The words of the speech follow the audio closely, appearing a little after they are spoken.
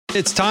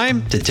It's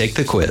time to take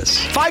the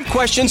quiz. 5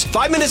 questions,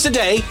 5 minutes a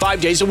day,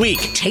 5 days a week.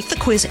 Take the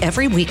quiz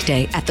every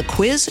weekday at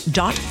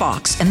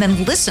thequiz.fox and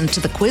then listen to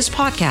the quiz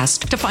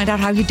podcast to find out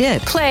how you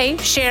did. Play,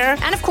 share,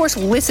 and of course,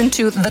 listen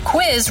to The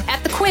Quiz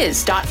at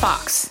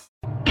thequiz.fox.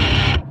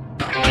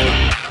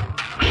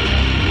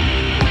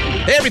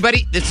 Hey,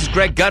 everybody. This is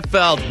Greg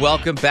Gutfeld.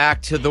 Welcome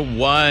back to The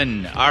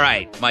One. All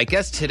right. My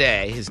guest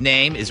today, his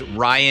name is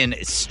Ryan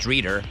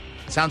Streeter.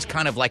 Sounds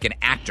kind of like an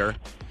actor.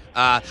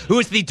 Who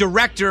is the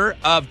Director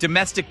of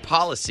Domestic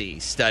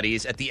Policy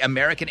Studies at the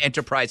American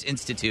Enterprise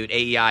Institute,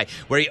 AEI,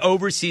 where he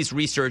oversees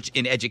research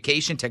in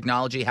education,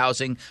 technology,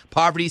 housing,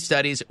 poverty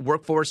studies,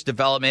 workforce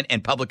development,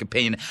 and public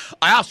opinion.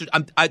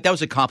 That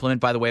was a compliment,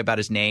 by the way, about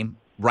his name,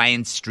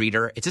 Ryan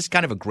Streeter. It's just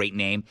kind of a great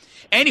name.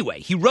 Anyway,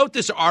 he wrote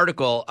this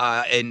article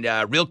in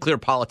Real Clear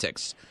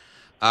Politics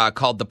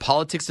called The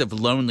Politics of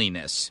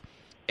Loneliness.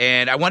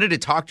 And I wanted to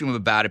talk to him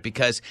about it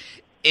because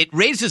it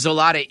raises a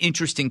lot of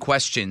interesting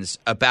questions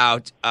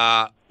about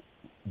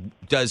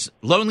does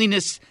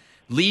loneliness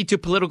lead to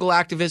political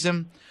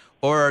activism,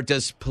 or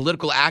does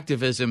political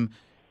activism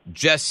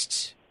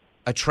just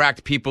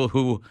attract people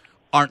who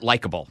aren't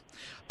likable?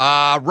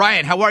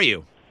 Ryan, how are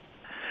you?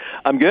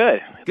 I'm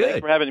good. Good.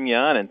 Thanks for having me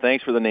on, and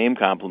thanks for the name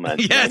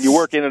compliment. Yes. When you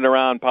work in and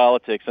around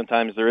politics,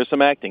 sometimes there is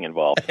some acting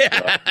involved. So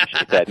I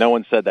appreciate that. No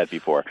one said that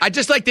before. I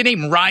just like the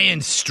name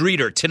Ryan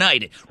Streeter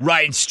tonight.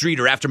 Ryan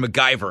Streeter after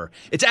MacGyver.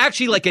 It's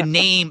actually like a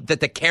name that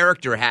the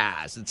character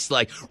has. It's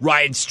like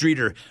Ryan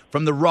Streeter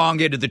from the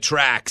wrong end of the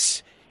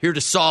tracks. Here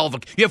to solve.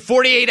 You have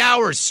 48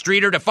 hours,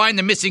 Streeter, to find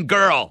the missing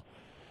girl.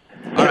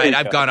 All right,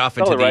 I've gone off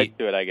into the right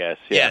to it, I guess.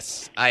 Yeah.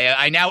 Yes,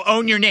 I now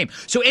own your name.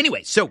 So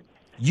anyway,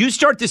 you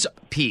start this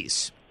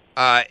piece.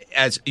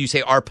 As you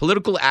say, are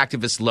political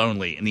activists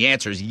lonely? And the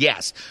answer is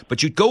yes.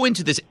 But you go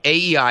into this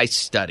AEI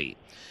study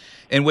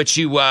in which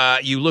you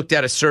looked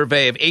at a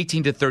survey of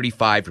 18 to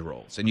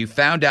 35-year-olds, and you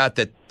found out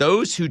that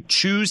those who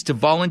choose to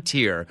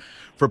volunteer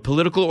for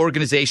political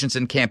organizations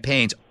and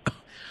campaigns,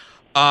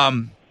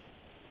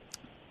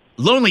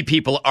 lonely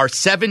people are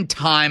 7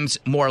 times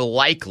more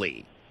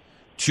likely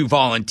to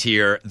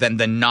volunteer than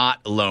the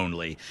not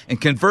lonely.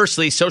 And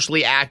conversely,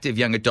 socially active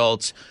young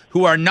adults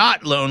who are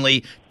not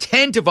lonely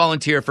tend to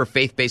volunteer for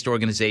faith-based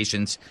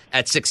organizations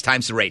at 6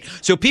 times the rate.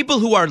 So people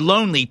who are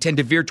lonely tend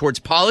to veer towards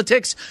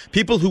politics.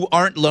 People who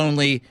aren't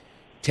lonely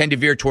tend to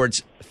veer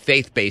towards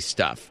faith-based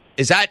stuff.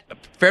 Is that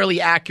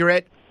fairly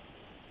accurate?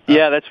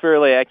 Yeah, that's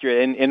fairly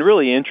accurate and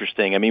really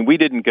interesting. I mean, we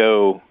didn't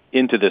go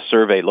into the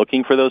survey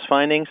looking for those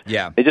findings.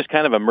 Yeah. They just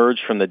kind of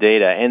emerged from the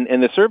data.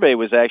 And the survey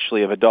was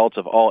actually of adults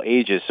of all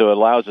ages, so it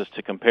allows us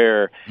to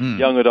compare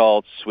young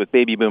adults with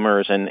baby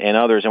boomers and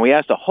others. And we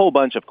asked a whole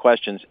bunch of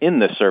questions in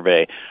this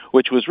survey,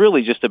 which was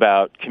really just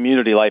about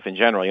community life in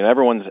general. You know,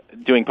 everyone's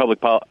doing public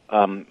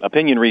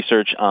opinion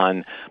research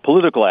on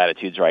political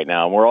attitudes right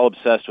now, and we're all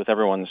obsessed with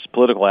everyone's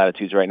political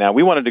attitudes right now.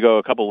 We wanted to go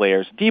a couple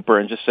layers deeper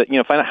and just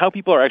find out how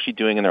people are actually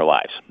doing in their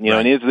lives. You know,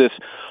 and is this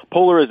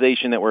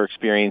polarization that we're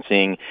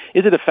experiencing,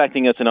 is it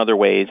affecting us in other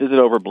ways? Is it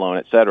overblown,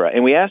 et cetera?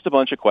 And we asked a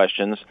bunch of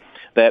questions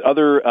that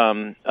other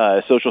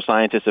social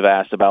scientists have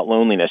asked about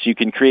loneliness. You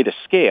can create a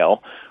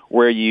scale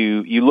where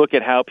you look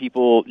at how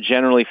people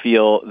generally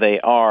feel they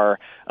are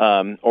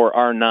or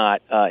are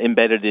not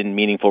embedded in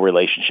meaningful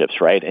relationships,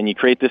 right? And you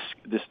create this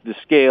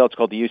scale. It's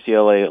called the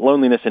UCLA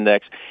Loneliness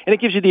Index, and it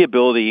gives you the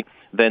ability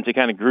then to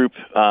kind of group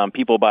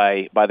people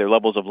by their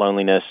levels of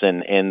loneliness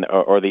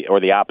or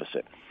the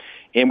opposite.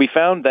 And we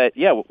found that,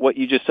 what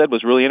you just said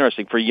was really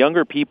interesting. For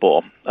younger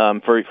people,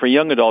 for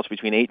young adults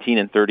between 18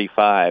 and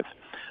 35,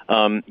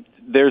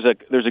 there's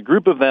a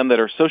group of them that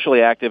are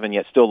socially active and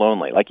yet still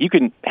lonely. Like, you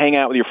can hang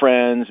out with your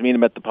friends, meet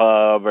them at the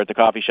pub or at the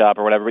coffee shop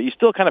or whatever, but you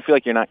still kind of feel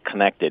like you're not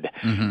connected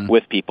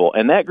with people.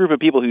 And that group of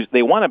people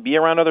they want to be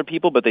around other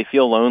people, but they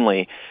feel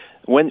lonely.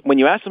 When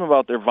you ask them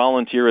about their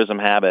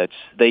volunteerism habits,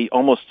 they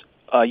almost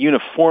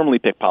uniformly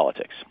pick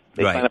politics.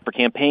 They sign up for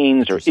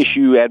campaigns or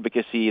issue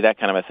advocacy, that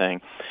kind of a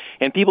thing.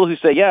 And people who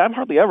say, I'm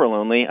hardly ever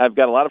lonely. I've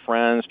got a lot of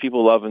friends.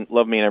 People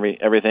love me and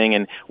everything.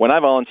 And when I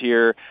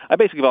volunteer, I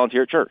basically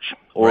volunteer at church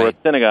or at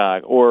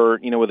synagogue or,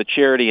 with a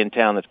charity in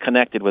town that's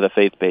connected with a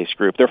faith-based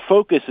group. Their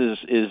focus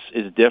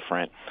is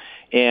different.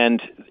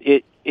 And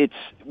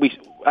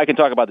I can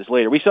talk about this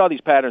later. We saw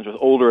these patterns with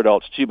older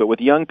adults too, but with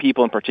young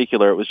people in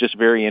particular, it was just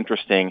very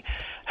interesting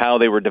how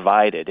they were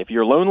divided. If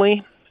you're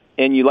lonely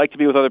and you like to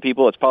be with other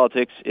people, it's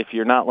politics. If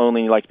you're not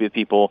lonely and you like to be with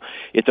people,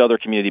 it's other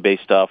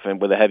community-based stuff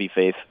and with a heavy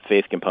faith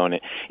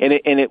component. And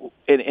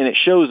it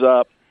shows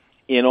up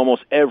in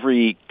almost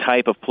every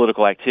type of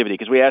political activity,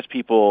 because we asked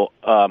people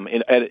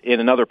in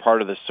another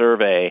part of the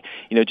survey,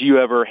 do you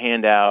ever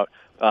hand out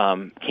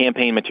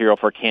campaign material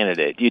for a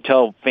candidate? Do you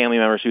tell family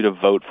members who to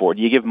vote for?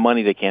 Do you give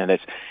money to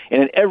candidates?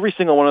 And in every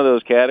single one of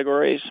those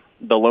categories,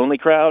 the lonely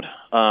crowd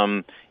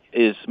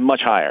is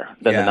much higher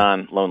than the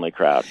non-lonely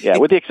crowd. Yeah,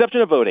 with the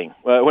exception of voting.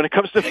 When it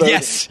comes to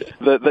voting,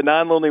 the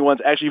non-lonely ones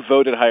actually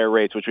vote at higher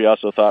rates, which we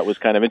also thought was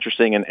kind of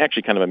interesting and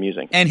actually kind of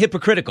amusing. And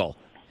hypocritical.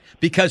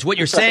 Because what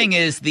you're saying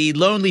is the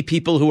lonely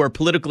people who are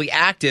politically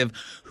active,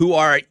 who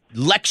are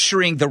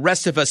lecturing the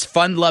rest of us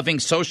fun-loving,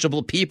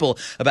 sociable people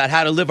about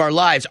how to live our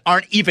lives,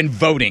 aren't even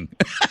voting.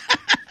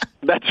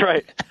 That's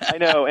right. I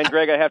know. And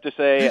Greg, I have to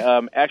say,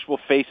 actual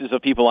faces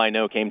of people I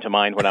know came to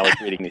mind when I was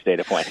reading these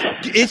data points.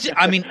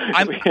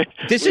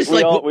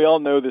 We all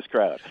know this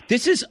crowd.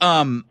 This is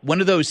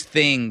one of those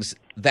things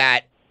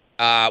that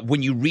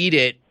when you read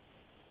it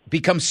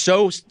becomes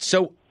so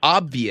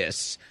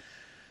obvious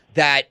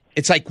that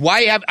it's like,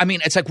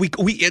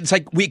 it's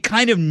like we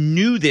kind of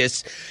knew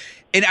this.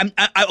 And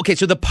okay,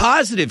 so the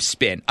positive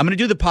spin, I'm going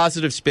to do the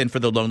positive spin for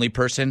the lonely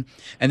person,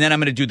 and then I'm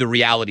going to do the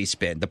reality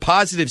spin. The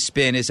positive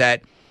spin is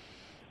that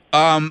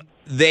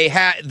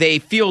they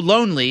feel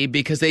lonely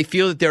because they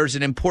feel that there's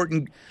an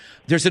important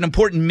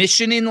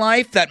mission in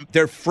life that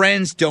their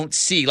friends don't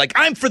see. Like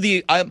I am for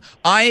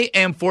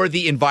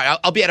the environment.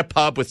 I'll be at a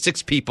pub with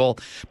 6 people,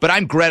 but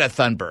I'm Greta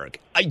Thunberg.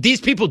 These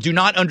people do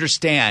not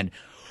understand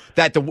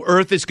that the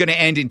Earth is going to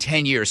end in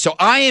 10 years. So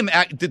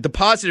the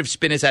positive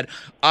spin is that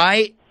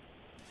I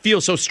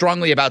feel so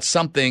strongly about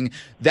something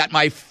that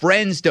my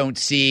friends don't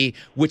see,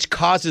 which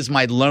causes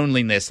my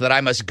loneliness, that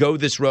I must go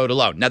this road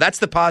alone. Now, that's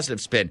the positive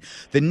spin.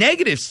 The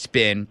negative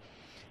spin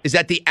is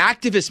that the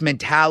activist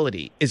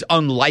mentality is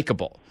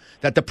unlikable,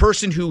 that the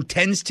person who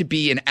tends to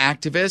be an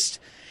activist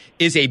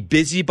is a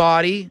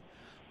busybody,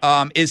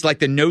 is like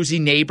the nosy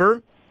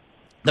neighbor,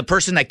 the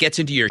person that gets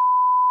into your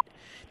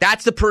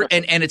That's the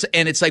and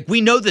it's like, we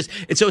know this.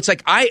 And so it's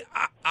like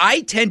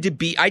I tend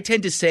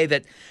to say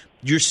that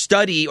your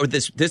study, or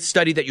this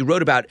study that you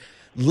wrote about,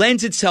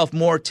 lends itself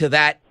more to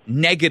that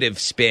negative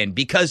spin,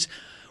 because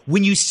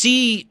when you're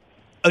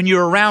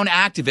around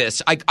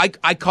activists,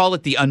 I call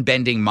it the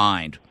unbending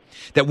mind.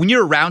 That when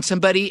you're around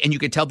somebody and you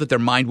can tell that their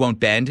mind won't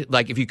bend,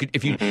 like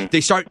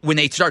when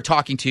they start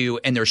talking to you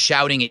and they're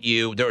shouting at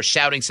you, they're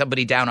shouting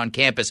somebody down on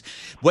campus,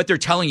 what they're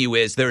telling you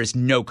is there is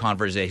no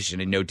conversation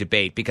and no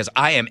debate, because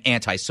I am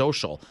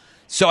antisocial.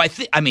 So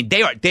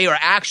they are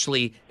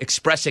actually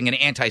expressing an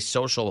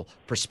antisocial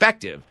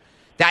perspective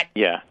that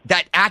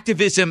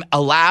activism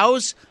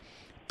allows,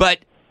 but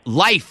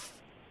life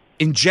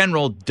in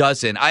general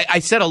doesn't. I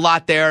said a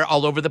lot there,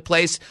 all over the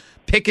place.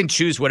 Pick and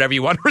choose whatever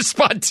you want to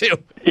respond to.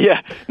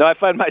 Yeah. No, I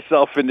find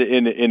myself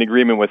in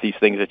agreement with these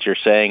things that you're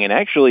saying. And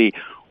actually,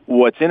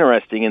 what's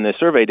interesting in the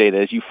survey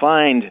data is you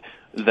find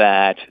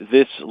that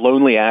this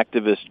lonely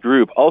activist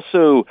group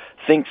also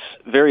thinks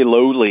very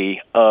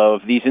lowly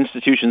of these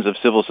institutions of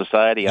civil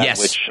society on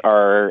which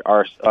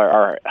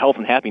our health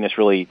and happiness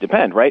really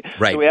depend, right?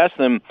 Right. So we ask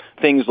them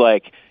things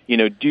like,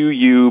 do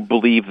you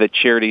believe that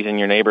charities in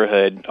your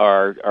neighborhood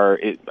are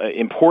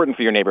important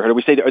for your neighborhood? Or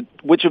we say,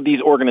 which of these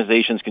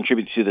organizations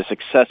contribute to the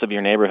success of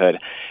your neighborhood?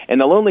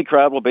 And the lonely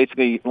crowd will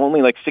basically,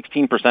 only like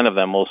 16% of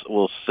them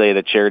will say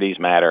that charities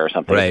matter or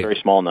something. Right. It's a very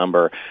small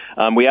number.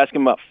 We ask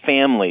them about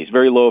families,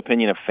 very low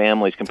opinion of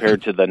families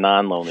compared to the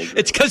non-lonely group.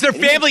 It's because their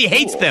family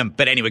hates them.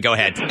 But anyway, go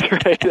ahead.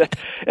 Right.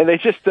 And they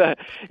just,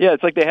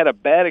 it's like they had a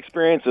bad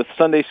experience with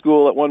Sunday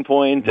school at one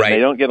point, and they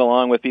don't get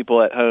along with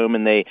people at home,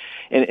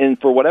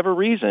 and for whatever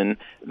reason,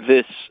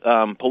 this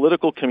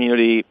political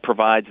community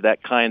provides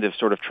that kind of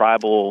sort of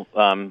tribal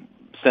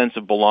sense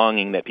of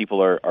belonging that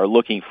people are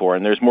looking for,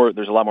 and there's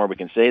a lot more we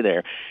can say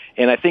there.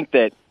 And I think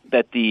that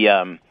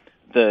the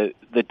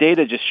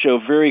data just show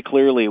very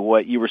clearly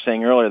what you were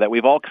saying earlier, that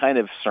we've all kind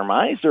of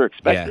surmised or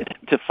expected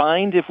to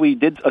find if we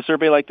did a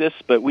survey like this,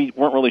 but we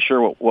weren't really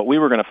sure what we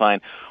were going to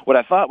find. What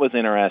I thought was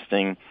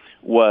interesting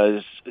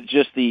was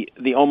just the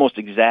almost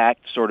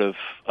exact sort of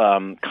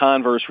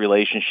converse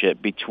relationship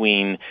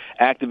between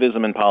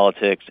activism in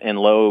politics and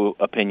low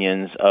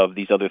opinions of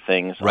these other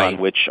things on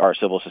which our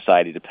civil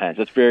society depends.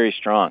 That's very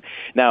strong.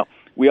 Now,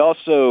 we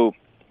also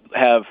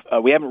have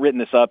we haven't written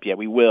this up yet.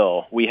 We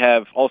will. We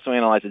have also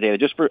analyzed the data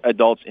just for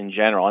adults in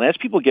general. And as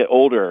people get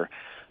older,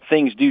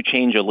 things do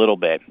change a little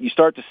bit. You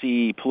start to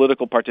see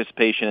political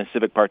participation and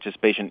civic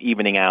participation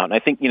evening out. And I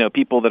think,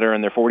 people that are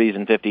in their 40s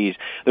and 50s,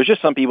 there's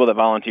just some people that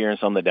volunteer and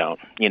some that don't,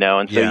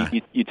 and so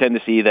you tend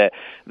to see that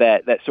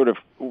sort of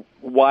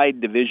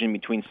wide division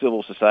between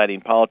civil society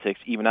and politics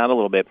even out a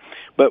little bit.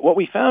 But what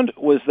we found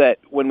was that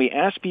when we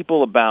asked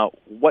people about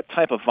what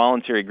type of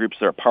voluntary groups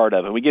they're a part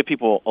of, and we give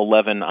people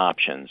 11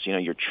 options,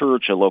 your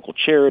church, a local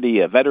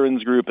charity, a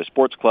veterans group, a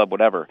sports club,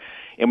 whatever,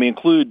 and we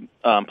include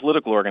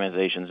political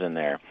organizations in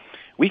there,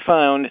 we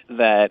found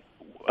that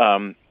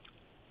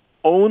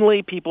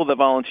only people that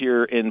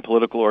volunteer in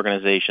political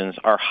organizations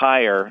are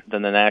higher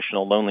than the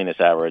national loneliness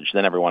average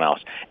than everyone else.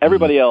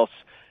 Everybody else,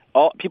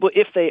 all people,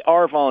 if they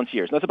are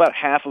volunteers, and that's about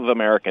half of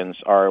Americans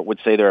would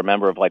say they're a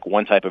member of like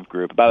one type of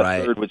group. About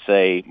a third would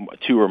say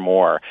 2 or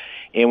more.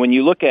 And when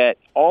you look at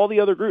all the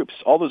other groups,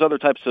 all those other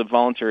types of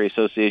voluntary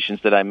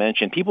associations that I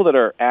mentioned, people that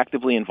are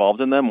actively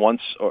involved in them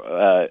once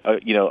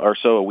or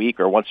so a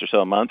week or once or so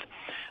a month,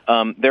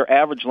 their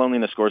average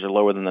loneliness scores are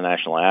lower than the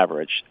national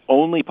average.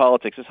 Only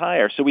politics is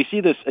higher. So we see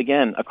this,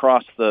 again,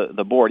 across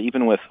the board,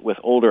 even with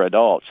older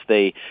adults.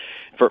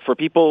 for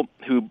people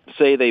who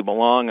say they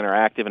belong and are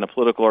active in a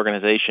political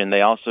organization,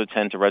 they also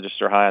tend to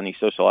register high on these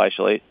social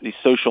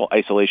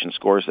isolation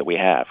scores that we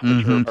have,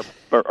 which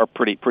are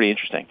pretty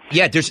interesting.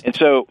 Yeah,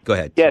 go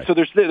ahead. Yeah, so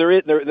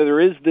there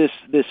is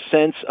this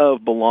sense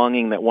of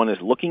belonging that one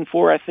is looking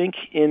for, I think,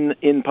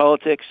 in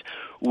politics,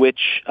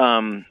 which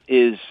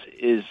is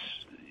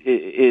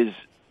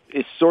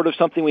sort of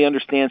something we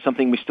understand,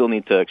 something we still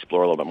need to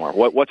explore a little bit more.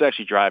 What's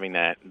actually driving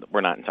that?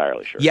 We're not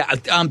entirely sure. Yeah,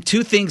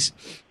 two things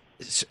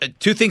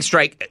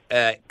strike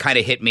kind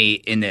of hit me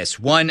in this.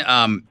 One,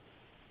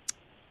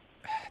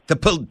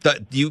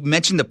 you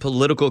mentioned the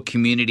political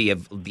community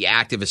of the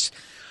activist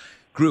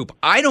group.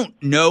 I don't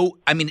know.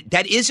 I mean,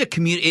 that is a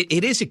community.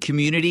 It is a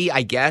community,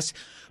 I guess.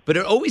 But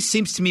it always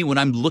seems to me when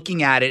I'm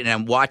looking at it and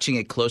I'm watching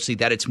it closely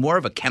that it's more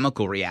of a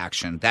chemical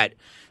reaction. That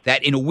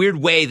in a weird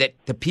way that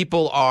the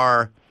people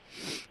are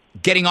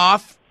getting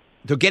off,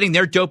 they're getting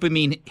their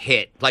dopamine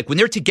hit. Like when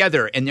they're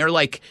together and they're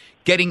like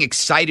getting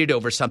excited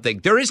over something,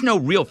 there is no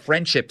real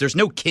friendship. There's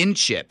no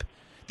kinship.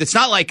 It's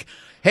not like,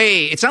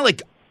 hey, it's not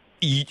like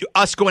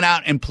us going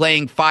out and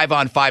playing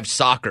 5-on-5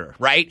 soccer,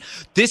 right?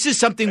 This is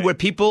something where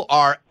people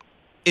are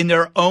in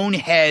their own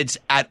heads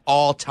at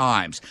all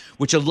times,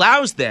 which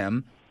allows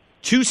them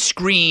to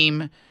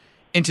scream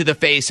into the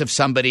face of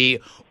somebody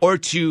or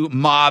to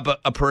mob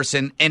a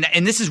person. And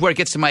this is where it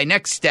gets to my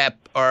next step,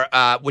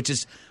 which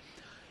is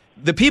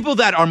the people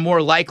that are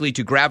more likely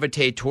to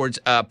gravitate towards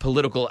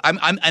political.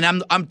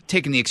 I'm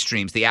taking the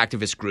extremes, the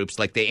activist groups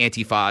like the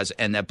Antifas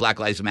and the Black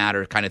Lives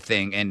Matter kind of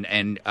thing,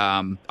 and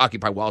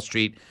Occupy Wall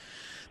Street,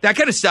 that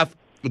kind of stuff.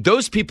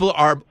 Those people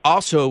are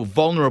also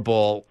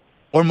vulnerable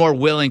or more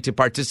willing to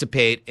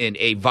participate in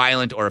a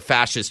violent or a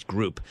fascist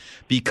group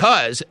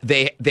because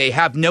they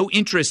have no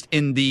interest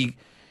in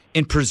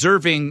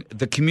preserving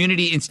the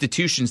community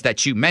institutions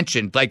that you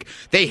mentioned. Like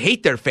they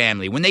hate their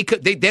family when they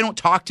don't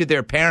talk to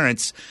their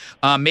parents.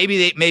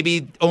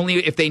 Maybe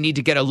only if they need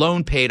to get a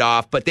loan paid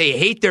off. But they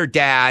hate their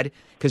dad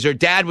because their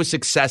dad was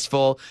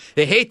successful.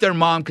 They hate their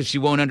mom because she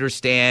won't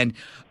understand.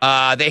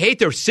 They hate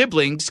their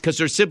siblings because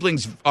their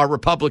siblings are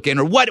Republican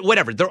or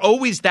whatever. They're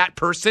always that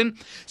person.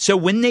 So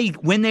when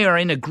they are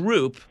in a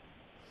group,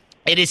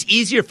 it is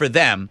easier for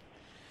them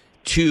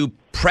to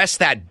press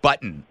that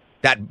button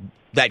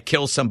that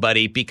kills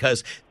somebody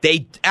because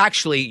they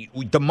actually,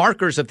 the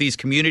markers of these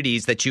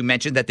communities that you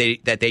mentioned that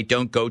they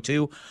don't go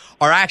to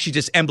are actually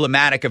just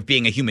emblematic of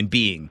being a human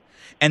being.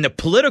 And the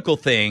political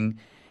thing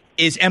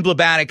is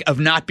emblematic of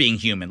not being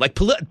human. Like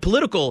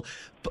political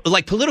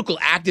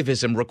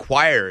activism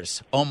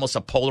requires almost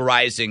a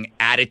polarizing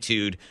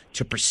attitude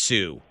to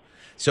pursue.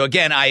 So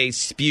again, I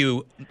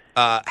spew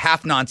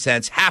half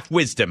nonsense, half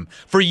wisdom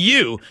for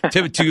you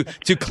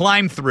to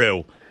climb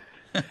through.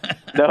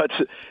 No,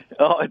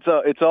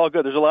 it's all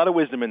good. There's a lot of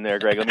wisdom in there,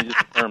 Greg. Let me just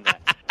confirm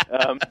that.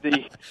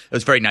 It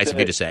was very nice of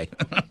you to say.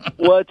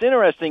 Well, it's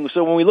interesting.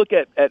 So when we look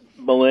at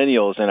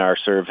millennials in our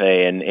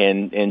survey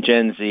and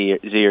Gen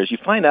Zers, you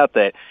find out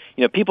that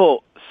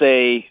people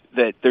say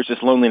that there's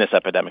this loneliness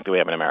epidemic that we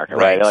have in America,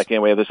 right? Like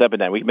we have this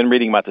epidemic. We've been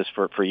reading about this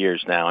for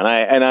years now,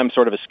 and I'm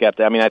sort of a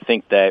skeptic. I mean, I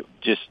think that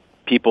just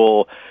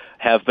people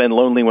have been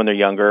lonely when they're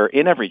younger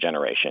in every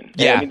generation.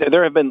 Yeah. I mean,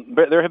 there have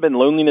been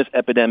loneliness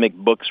epidemic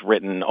books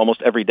written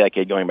almost every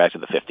decade going back to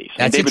the 50s.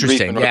 That's David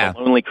interesting. Reisman wrote The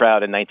Lonely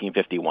Crowd in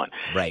 1951.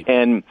 Right.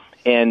 And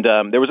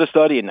there was a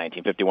study in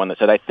 1951 that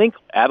said, I think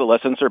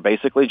adolescents are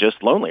basically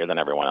just lonelier than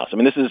everyone else. I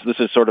mean, this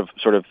is sort of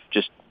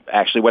just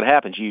actually what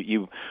happens.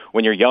 You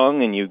when you're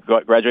young and you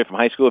graduate from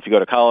high school, if you go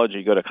to college, and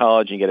you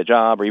get a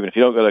job, or even if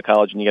you don't go to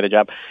college and you get a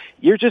job,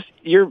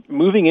 you're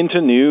moving into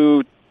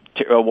new.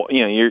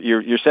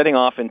 You're setting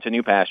off into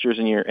new pastures,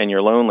 and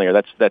you're lonelier.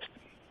 That's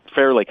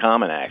fairly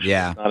common, actually.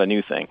 Yeah. It's not a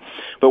new thing.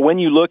 But when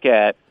you look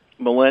at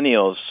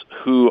millennials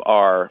who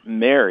are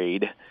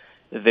married,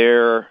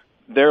 their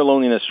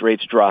loneliness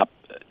rates drop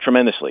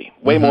tremendously,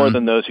 way more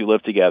than those who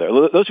live together.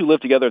 Those who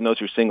live together and those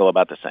who are single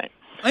about the same.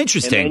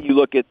 Interesting. And then you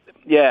look at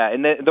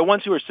and the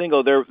ones who are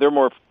single, they're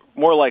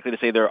more likely to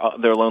say they're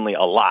lonely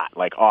a lot,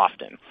 like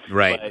often.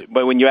 Right.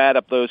 But when you add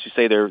up those who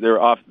say they're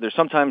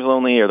sometimes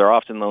lonely or they're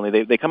often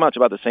lonely, they come out to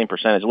about the same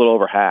percentage, a little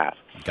over half.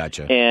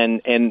 Gotcha.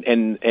 And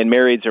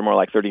marrieds are more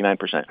like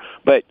 39%.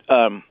 But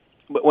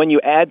when you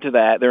add to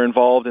that, they're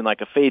involved in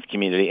like a faith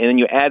community, and then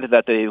you add to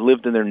that they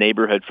lived in their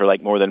neighborhood for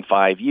like more than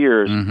 5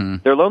 years,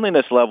 their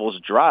loneliness levels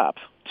drop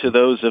to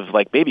those of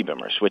like baby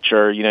boomers, which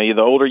are,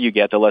 the older you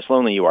get, the less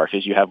lonely you are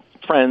because you have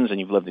friends and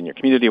you've lived in your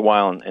community a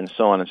while and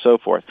so on and so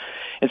forth.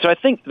 And so I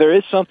think there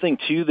is something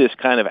to this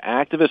kind of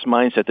activist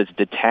mindset that's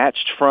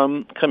detached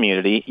from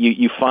community.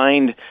 You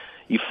find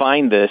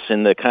this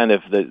in the kind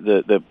of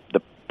the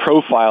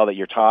profile that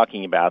you're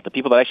talking about, the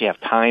people that actually have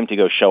time to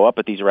go show up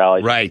at these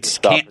rallies. Right.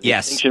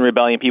 Yes. Extinction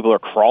Rebellion people are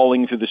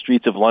crawling through the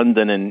streets of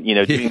London and,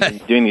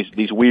 doing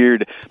these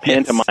weird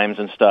pantomimes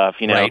and stuff,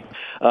 Right.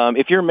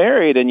 If you're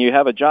married and you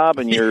have a job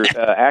and you're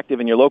active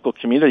in your local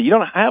community, you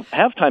don't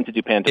have time to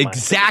do pantomimes.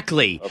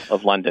 Exactly.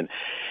 Of London.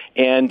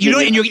 And you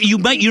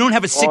don't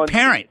have a sick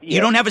parent. Yeah.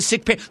 You don't have a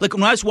sick parent. Like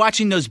when I was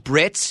watching those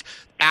Brits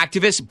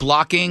activists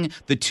blocking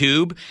the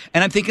tube,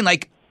 and I'm thinking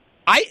like,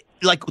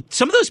 like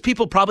some of those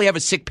people probably have a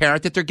sick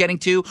parent that they're getting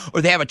to,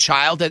 or they have a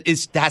child that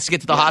has to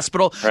get to the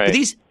hospital. Right. But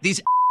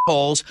these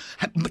assholes,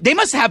 they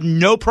must have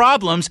no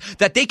problems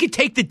that they could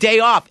take the day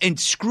off and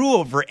screw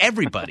over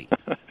everybody.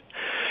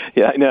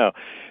 Yeah, I know.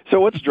 So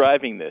what's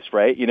driving this,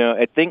 right?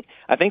 I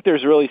think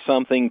there's really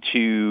something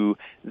to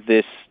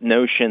this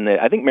notion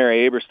that I think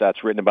Mary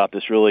Eberstadt's written about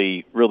this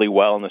really, really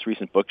well in this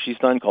recent book she's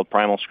done called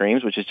Primal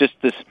Screams, which is just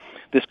this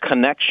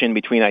connection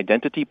between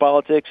identity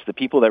politics, the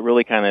people that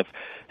really kind of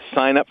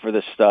sign up for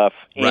this stuff,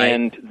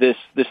 and this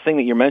thing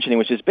that you're mentioning,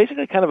 which is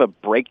basically kind of a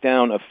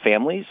breakdown of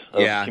families,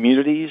 of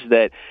communities,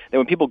 that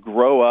when people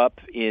grow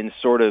up in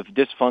sort of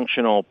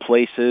dysfunctional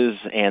places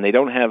and they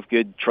don't have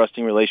good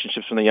trusting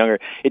relationships when they're younger,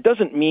 it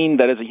doesn't mean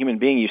that as a human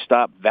being you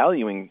stop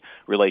valuing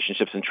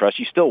relationships and trust.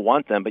 You still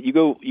want them, but you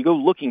go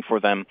looking for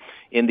them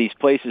in these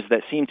places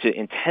that seem to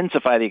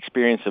intensify the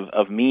experience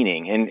of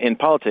meaning, and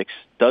politics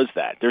does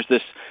that. There's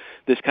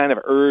this kind of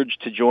urge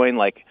to join,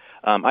 like,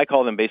 I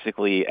call them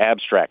basically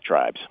abstract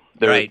tribes.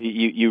 Right.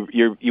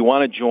 You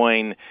want to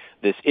join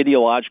this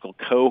ideological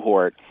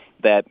cohort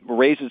that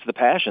raises the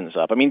passions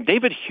up. I mean,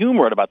 David Hume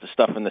wrote about this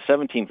stuff in the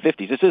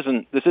 1750s.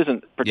 This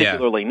isn't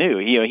particularly new.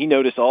 He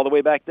noticed all the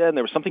way back then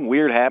there was something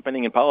weird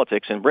happening in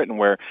politics in Britain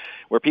where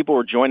people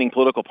were joining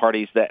political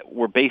parties that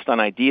were based on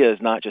ideas,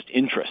 not just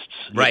interests.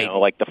 Right.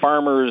 Like the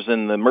farmers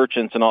and the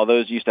merchants and all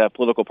those used to have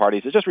political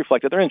parties that just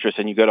reflected their interests,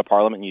 and you go to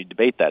Parliament and you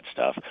debate that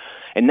stuff.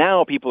 And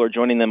now people are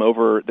joining them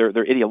over they're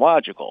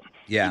ideological.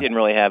 Yeah. He didn't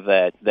really have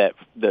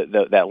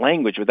that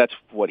language, but that's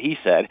what he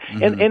said.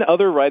 Mm-hmm. And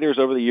other writers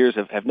over the years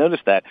have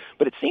noticed that.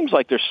 But it seems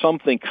like there's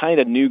something kind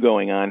of new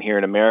going on here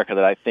in America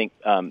that I think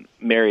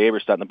Mary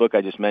Eberstadt in the book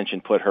I just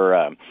mentioned put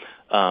her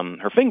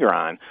finger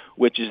on,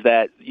 which is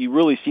that you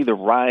really see the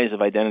rise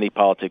of identity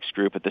politics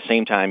group. At the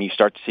same time, you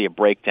start to see a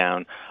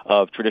breakdown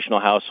of traditional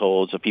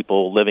households, of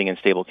people living in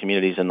stable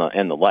communities and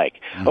the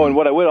like. Mm-hmm. Oh, and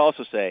what I would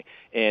also say,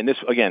 and this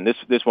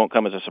won't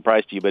come as a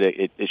surprise to you, but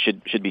it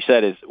should be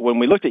said, is when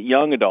we looked at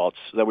young adults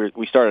that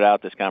we started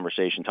out this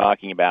conversation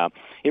talking about,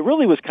 it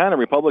really was kind of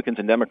Republicans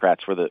and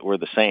Democrats were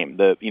the same.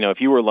 If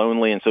you were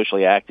lonely and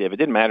socially active, it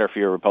didn't matter if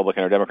you were a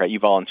Republican or Democrat, you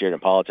volunteered in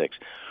politics.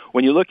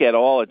 When you look at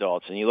all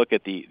adults and you look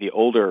at the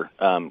older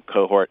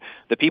cohort,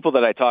 the people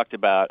that I talked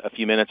about a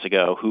few minutes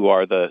ago who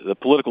are the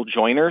political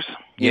joiners,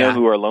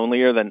 who are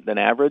lonelier than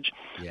average,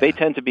 they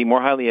tend to be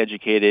more highly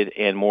educated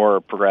and more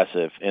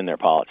progressive in their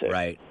politics.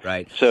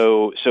 Right.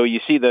 So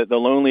you see the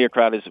lonelier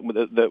crowd is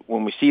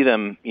when we see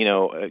them,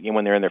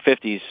 when they're in their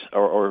 50s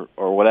or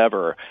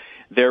whatever,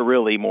 they're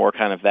really more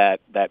kind of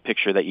that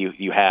picture that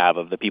you have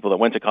of the people that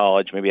went to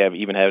college, maybe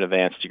even have an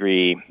advanced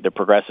degree, they're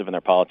progressive in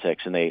their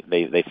politics, and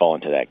they fall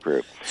into that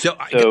group. So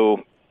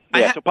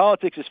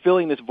politics is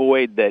filling this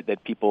void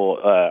that people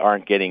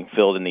aren't getting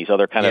filled in these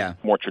other kind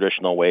of more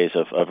traditional ways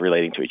of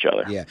relating to each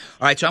other. Yeah.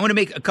 All right, so I want to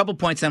make a couple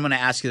points, and I'm going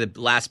to ask you the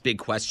last big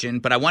question,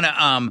 but I want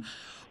to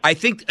I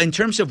think in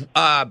terms of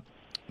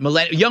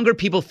younger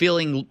people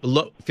feeling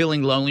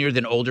lonelier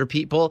than older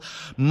people.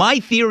 My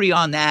theory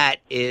on that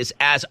is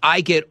as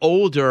I get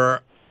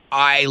older,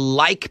 I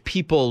like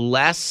people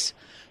less,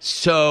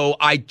 so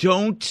I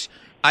don't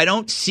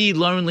see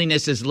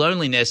loneliness as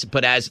loneliness,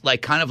 but as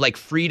like kind of like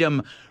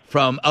freedom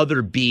from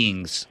other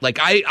beings. Like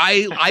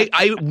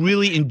I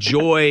really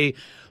enjoy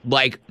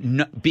like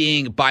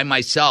being by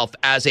myself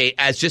as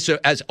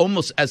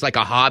almost as like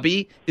a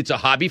hobby. It's a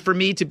hobby for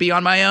me to be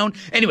on my own.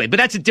 Anyway, but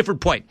that's a different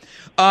point.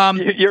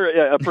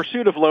 A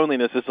pursuit of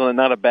loneliness is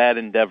not a bad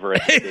endeavor.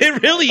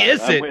 It really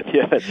isn't.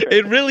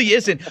 It really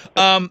isn't.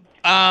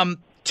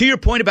 To your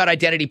point about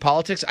identity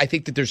politics, I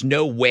think that there's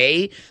no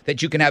way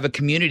that you can have a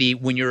community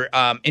when you're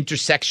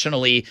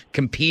intersectionally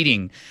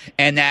competing,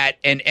 and that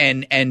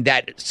and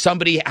that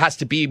somebody has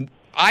to be.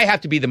 I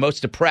have to be the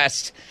most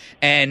oppressed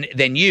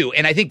than you.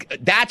 And I think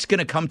that's going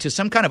to come to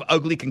some kind of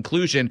ugly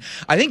conclusion.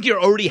 I think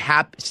you're already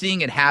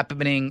seeing it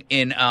happening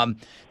in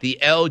the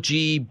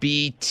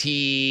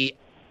LGBTQ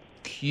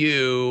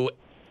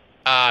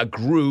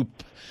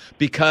group,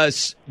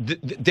 because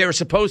they're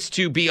supposed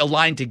to be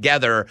aligned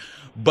together.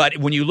 But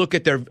when you look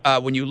at their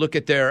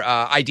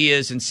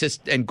ideas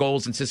and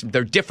goals and systems,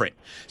 they're different.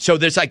 So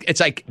it's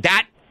like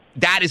that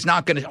is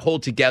not going to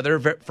hold together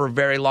for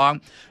very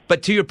long.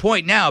 But to your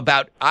point now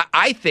about,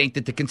 I think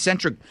that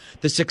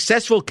the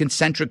successful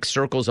concentric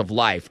circles of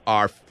life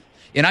are,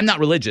 and I'm not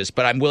religious,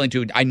 but I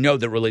know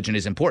that religion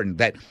is important,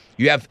 that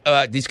you have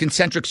these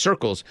concentric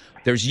circles.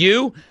 There's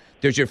you,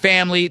 there's your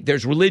family,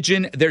 there's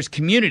religion, there's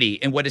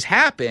community. And what has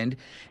happened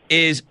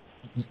is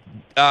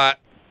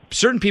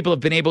certain people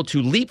have been able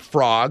to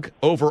leapfrog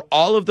over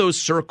all of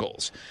those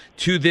circles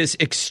to this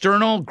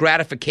external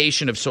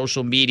gratification of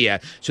social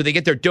media. So they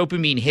get their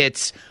dopamine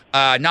hits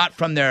not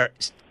from their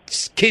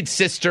kid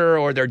sister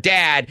or their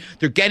dad.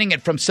 They're getting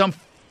it from some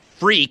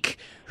freak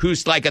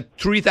who's like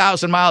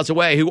 3,000 miles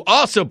away who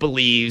also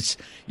believes,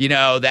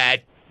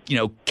 that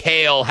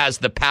kale has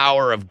the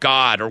power of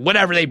God or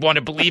whatever they want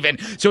to believe in.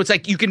 So it's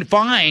like you can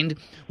find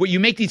where you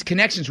make these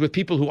connections with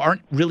people who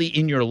aren't really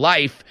in your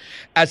life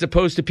as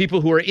opposed to people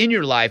who are in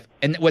your life.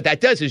 And what that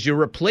does is you're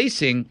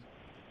replacing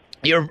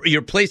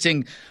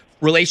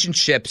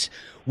relationships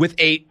with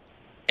a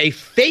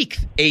fake.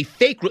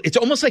 It's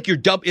almost like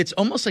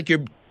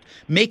you're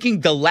making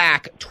the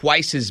lack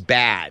twice as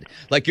bad.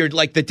 Like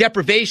the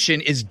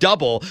deprivation is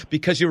double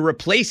because you're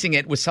replacing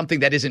it with something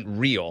that isn't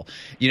real,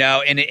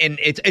 and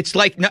it's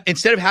like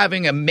instead of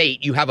having a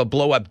mate, you have a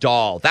blow up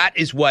doll. That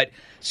is what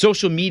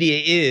social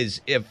media is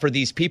for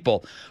these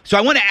people. So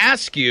I want to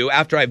ask you,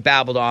 after I've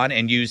babbled on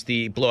and used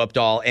the blow up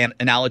doll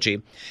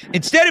analogy,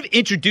 instead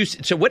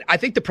of what I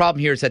think the problem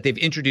here is that they've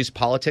introduced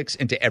politics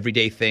into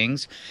everyday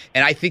things.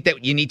 And I think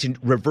that you need to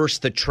reverse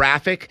the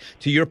traffic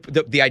to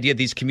the idea of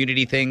these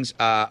community things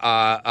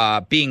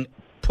being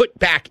put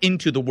back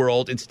into the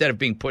world instead of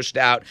being pushed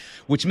out,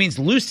 which means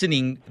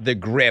loosening the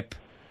grip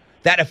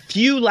that a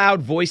few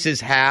loud voices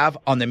have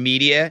on the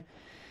media.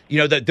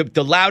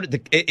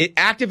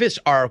 Activists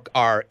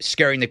are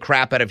scaring the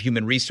crap out of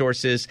human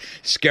resources,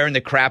 scaring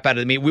the crap out of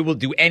the media. We will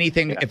do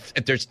anything. If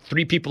there's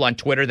 3 people on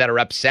Twitter that are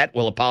upset,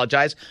 we'll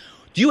apologize.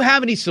 Do you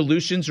have any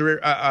solutions? Or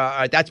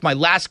that's my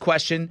last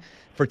question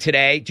for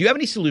today. Do you have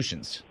any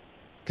solutions?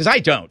 Because I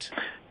don't.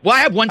 Well, I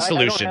have one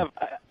solution.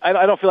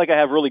 I don't feel like I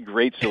have really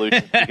great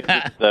solutions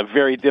because it's a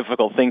very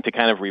difficult thing to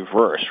kind of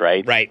reverse,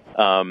 right? Right.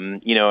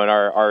 In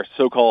our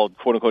so-called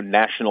quote-unquote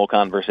national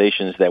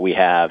conversations that we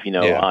have,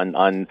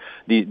 on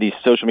these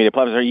social media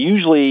platforms are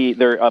usually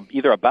they're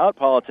either about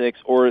politics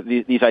or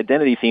these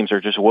identity themes are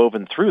just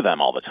woven through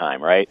them all the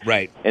time, right?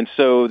 Right. And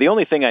so the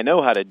only thing I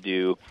know how to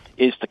do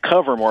is to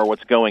cover more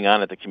what's going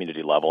on at the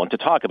community level and to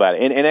talk about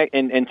it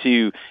and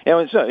to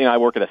I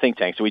work at a think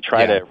tank, so we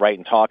try to write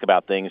and talk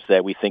about things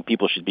that we think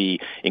people should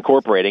be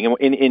incorporating.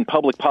 And in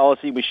public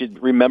policy, we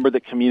should remember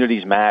that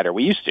communities matter.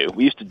 We used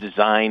to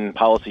design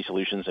policy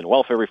solutions and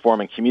welfare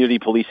reform and community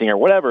policing or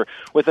whatever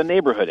with a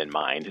neighborhood in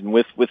mind and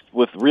with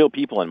real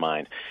people in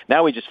mind.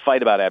 Now we just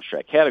fight about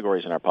abstract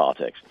categories in our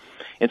politics.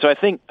 And so I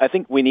think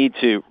we need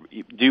to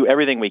do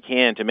everything we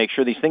can to make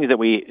sure these things that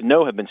we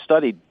know have been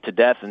studied to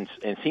death and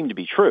seem to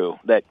be true,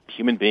 that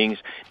human beings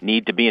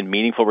need to be in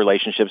meaningful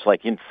relationships,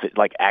 like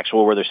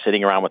actual where they're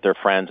sitting around with their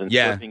friends and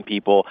serving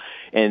people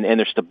and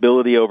their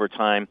stability over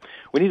time.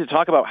 We need to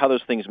talk about how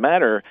those things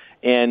matter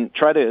and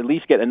try to at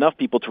least get enough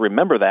people to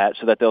remember that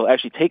so that they'll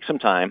actually take some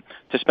time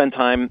to spend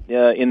time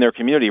in their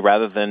community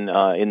rather than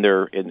on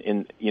their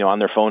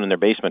phone in their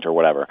basement or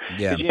whatever.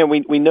 Yeah.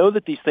 We know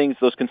that these things,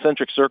 those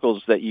concentric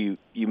circles that you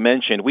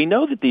mentioned, we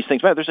know that these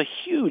things matter. There's a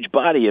huge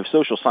body of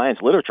social science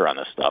literature on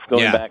this stuff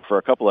going back for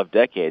a couple of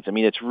decades. I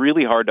mean, it's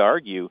really hard to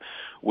argue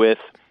with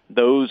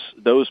those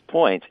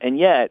points. And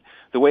yet,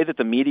 the way that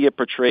the media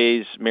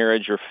portrays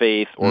marriage or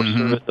faith or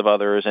service of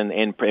others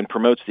and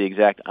promotes the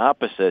exact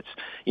opposites,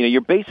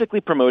 you're basically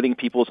promoting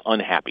people's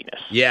unhappiness.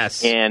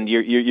 Yes. And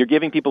you're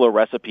giving people a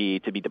recipe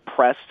to be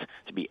depressed,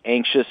 to be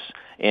anxious,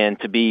 and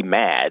to be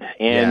mad.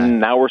 And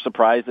now we're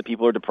surprised that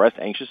people are depressed,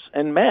 anxious,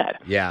 and mad.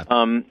 Yeah.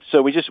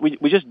 So we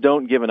just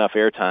don't give enough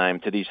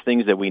airtime to these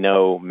things that we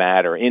know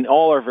matter in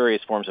all our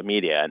various forms of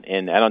media.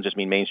 And I don't just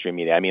mean mainstream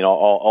media. I mean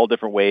all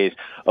different ways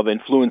of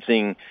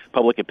influencing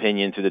public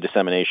opinion through the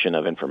dissemination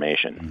of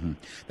information. Mm-hmm.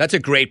 That's a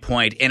great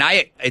point. And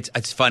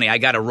it's funny. I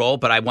got a roll,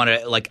 but I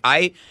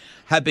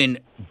have been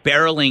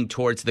barreling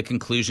towards the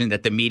conclusion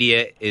that the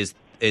media is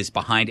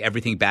behind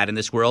everything bad in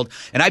this world.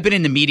 And I've been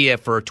in the media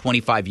for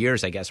 25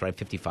 years, I guess, right?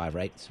 55,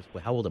 right? So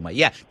how old am I?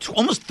 Yeah,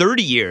 almost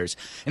 30 years.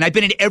 And I've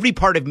been in every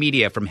part of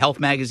media, from health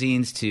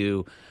magazines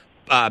to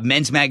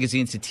men's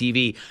magazines to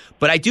TV.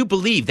 But I do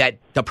believe that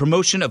the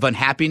promotion of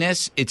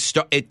unhappiness,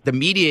 the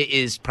media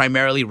is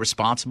primarily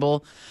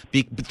responsible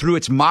through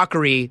its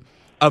mockery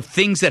of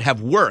things that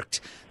have worked.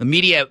 The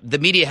media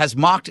has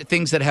mocked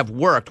things that have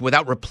worked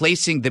without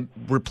replacing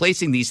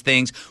these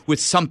things with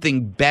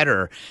something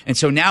better. And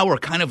so now we're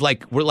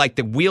like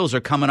the wheels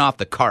are coming off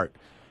the cart.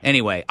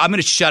 Anyway, I'm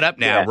going to shut up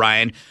now,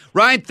 Ryan.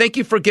 Ryan, thank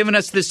you for giving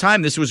us this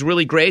time. This was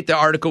really great. The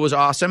article was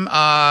awesome.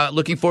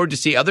 Looking forward to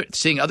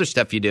seeing other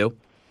stuff you do.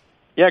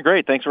 Yeah,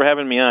 great. Thanks for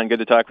having me on. Good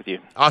to talk with you.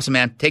 Awesome,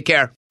 man. Take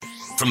care.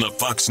 From the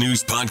Fox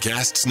News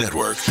Podcasts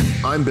Network.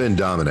 I'm Ben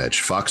Domenech,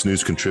 Fox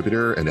News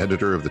contributor and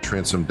editor of the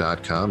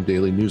Transom.com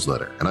daily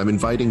newsletter, and I'm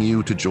inviting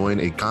you to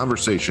join a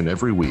conversation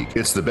every week.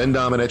 It's the Ben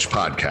Domenech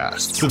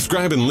Podcast.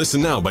 Subscribe and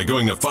listen now by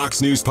going to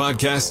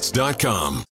foxnewspodcasts.com.